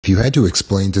you had to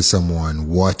explain to someone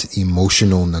what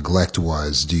emotional neglect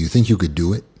was, do you think you could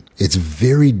do it? It's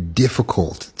very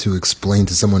difficult to explain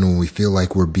to someone when we feel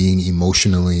like we're being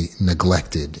emotionally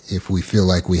neglected. If we feel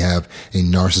like we have a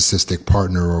narcissistic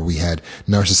partner or we had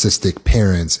narcissistic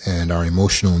parents and our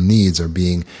emotional needs are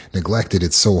being neglected,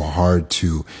 it's so hard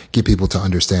to get people to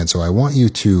understand. So I want you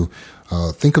to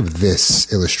think of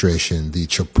this illustration, the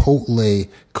Chipotle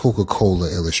Coca-Cola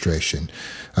illustration.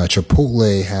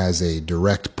 Chipotle has a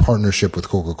direct partnership with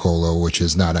Coca-Cola, which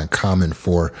is not uncommon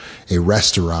for a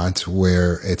restaurant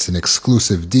where it's an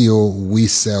exclusive deal. We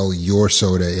sell your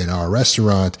soda in our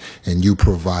restaurant and you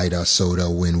provide us soda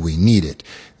when we need it.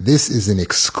 This is an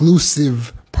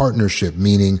exclusive partnership,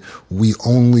 meaning we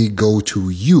only go to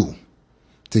you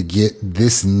to get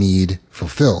this need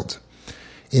fulfilled.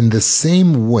 In the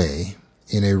same way,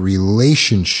 in a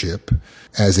relationship,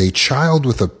 as a child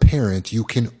with a parent, you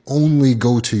can only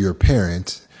go to your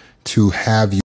parent to have